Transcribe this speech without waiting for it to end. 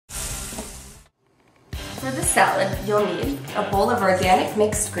For the salad, you'll need a bowl of organic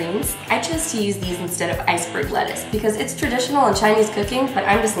mixed greens. I chose to use these instead of iceberg lettuce because it's traditional in Chinese cooking, but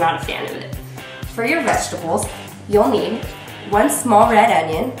I'm just not a fan of it. For your vegetables, you'll need 1 small red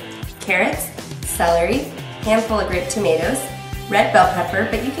onion, carrots, celery, handful of grape tomatoes, red bell pepper,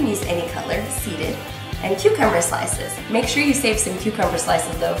 but you can use any color, seeded, and cucumber slices. Make sure you save some cucumber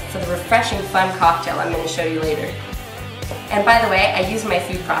slices though for the refreshing fun cocktail I'm going to show you later. And by the way, I use my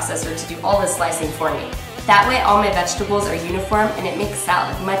food processor to do all the slicing for me. That way all my vegetables are uniform and it makes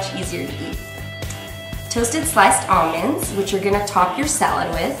salad much easier to eat. Toasted sliced almonds, which you're going to top your salad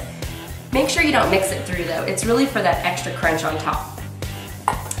with. Make sure you don't mix it through though, it's really for that extra crunch on top.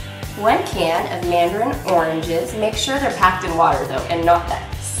 1 can of mandarin oranges. Make sure they're packed in water though and not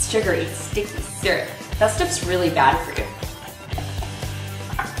that sugary, sticky syrup. That stuff's really bad for you.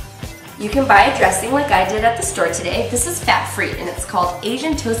 You can buy a dressing like I did at the store today. This is fat-free and it's called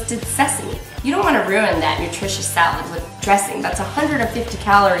Asian toasted sesame. You don't want to ruin that nutritious salad with dressing. That's 150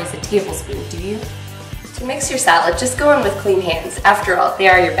 calories a tablespoon, do you? To mix your salad, just go in with clean hands. After all, they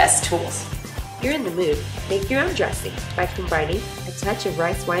are your best tools. You're in the mood. Make your own dressing by combining a touch of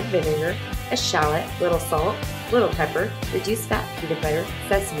rice wine vinegar, a shallot, little salt, little pepper, reduced fat peanut butter,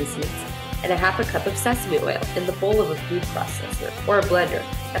 sesame seeds, and a half a cup of sesame oil in the bowl of a food processor or a blender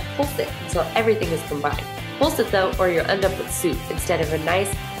and pulse it until everything is combined. Pulse it though or you'll end up with soup instead of a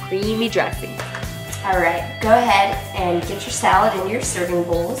nice creamy dressing. Alright, go ahead and get your salad in your serving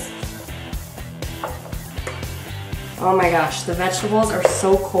bowls. Oh my gosh, the vegetables are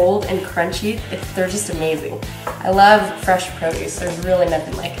so cold and crunchy, they're just amazing. I love fresh produce, there's really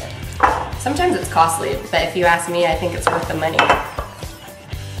nothing like it. Sometimes it's costly, but if you ask me, I think it's worth the money.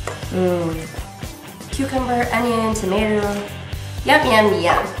 Cucumber, onion, tomato, yum, yum,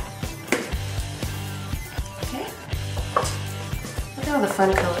 yum. Okay, look at all the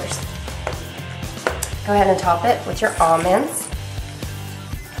fun colors. Go ahead and top it with your almonds.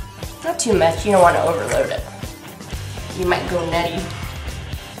 Not too much, you don't want to overload it. You might go nutty.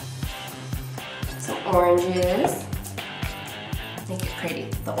 Some oranges. Make it pretty.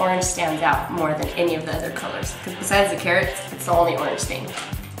 The orange stands out more than any of the other colors because besides the carrots, it's the only orange thing.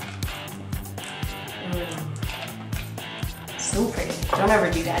 So pretty. Don't ever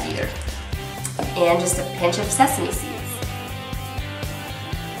do that either. And just a pinch of sesame seeds.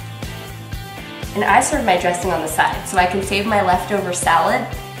 And I serve my dressing on the side so I can save my leftover salad.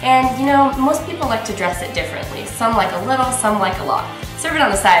 And you know, most people like to dress it differently. Some like a little, some like a lot. Serve it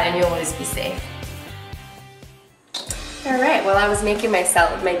on the side and you'll always be safe. Alright, while I was making my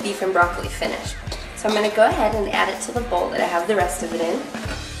salad, my beef and broccoli finished. So I'm going to go ahead and add it to the bowl that I have the rest of it in.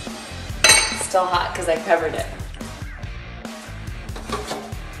 It's still hot because I covered it.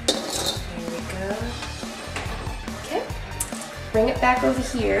 There we go. Okay, bring it back over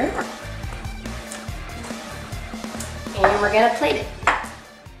here. And we're going to plate it.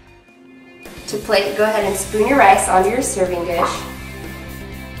 To plate, go ahead and spoon your rice onto your serving dish.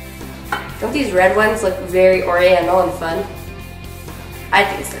 Don't these red ones look very oriental and fun? I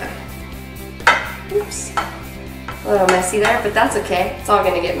think so. Oops. A little messy there, but that's okay. It's all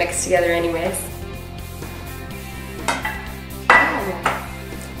going to get mixed together anyways.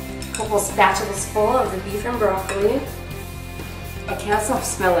 A couple spatulas full of the beef and broccoli. I can't stop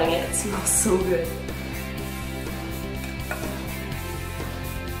smelling it. It smells so good.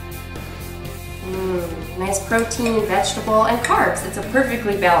 Nice protein, vegetable, and carbs. It's a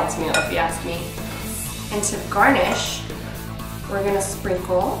perfectly balanced meal if you ask me. And to garnish, we're going to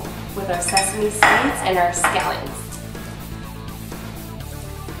sprinkle with our sesame seeds and our scallions.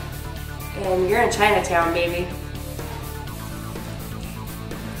 And you're in Chinatown, baby.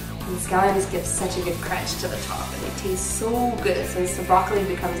 And scallions give such a good crunch to the top, and they taste so good since the broccoli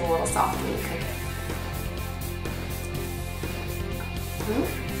becomes a little soft when you cook it.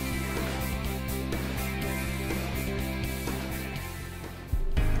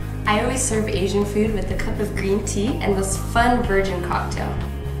 I always serve Asian food with a cup of green tea and this fun virgin cocktail.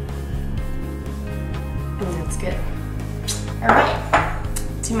 That's good. Alright,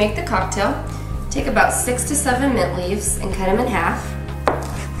 to make the cocktail, take about 6 to 7 mint leaves and cut them in half,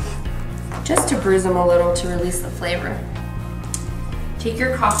 just to bruise them a little to release the flavor. Take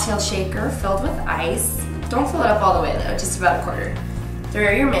your cocktail shaker filled with ice. Don't fill it up all the way though, just about a quarter. Throw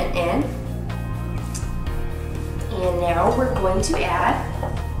your mint in. And now we're going to add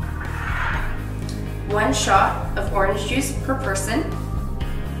 1 shot of orange juice per person.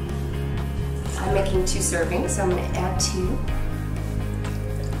 I'm making 2 servings, so I'm going to add 2.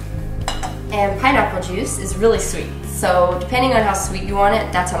 And pineapple juice is really sweet, so depending on how sweet you want it,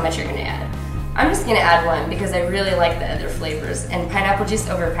 that's how much you're going to add. I'm just going to add 1 because I really like the other flavors, and pineapple juice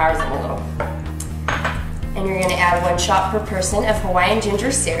overpowers them a little. And you're gonna add 1 shot per person of Hawaiian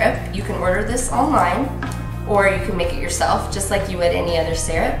ginger syrup. You can order this online, or you can make it yourself, just like you would any other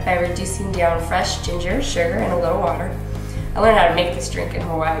syrup, by reducing down fresh ginger, sugar, and a little water. I learned how to make this drink in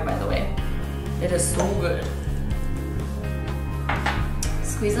Hawaii, by the way. It is so good.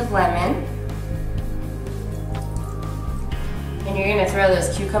 Squeeze of lemon. And you're gonna throw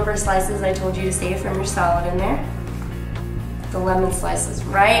those cucumber slices I told you to save from your salad in there. The lemon slices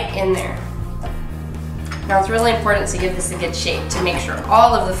right in there. Now it's really important to give this a good shake to make sure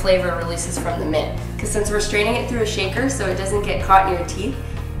all of the flavor releases from the mint. Because since we're straining it through a shaker so it doesn't get caught in your teeth,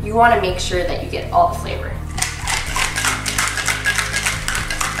 you want to make sure that you get all the flavor.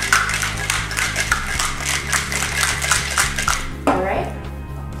 Alright.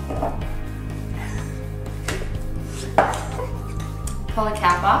 Pull the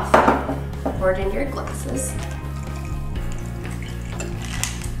cap off, pour it into your glasses.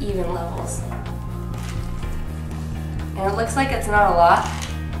 Even levels. And it looks like it's not a lot,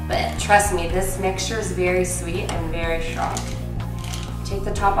 but trust me, this mixture is very sweet and very strong. Take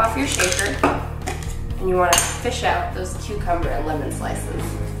the top off your shaker, and you want to fish out those cucumber and lemon slices.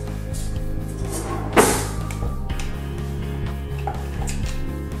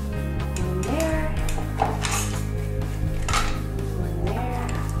 One there. One there.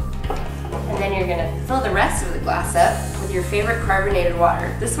 And then you're going to fill the rest of the glass up with your favorite carbonated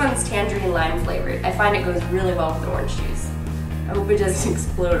water. This one's tangerine lime flavored. I find it goes really well with orange juice. I hope it doesn't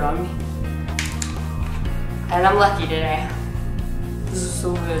explode on me. And I'm lucky today. This is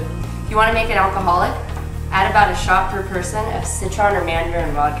so good. If you want to make it alcoholic, add about 1 shot per person of citron or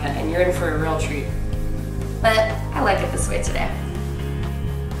mandarin vodka and you're in for a real treat. But I like it this way today.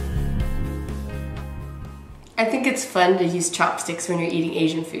 I think it's fun to use chopsticks when you're eating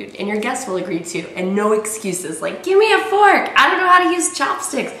Asian food, and your guests will agree too, and no excuses like, give me a fork, I don't know how to use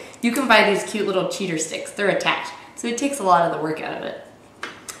chopsticks. You can buy these cute little cheater sticks, they're attached, so it takes a lot of the work out of it.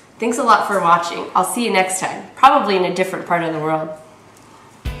 Thanks a lot for watching. I'll see you next time, probably in a different part of the world.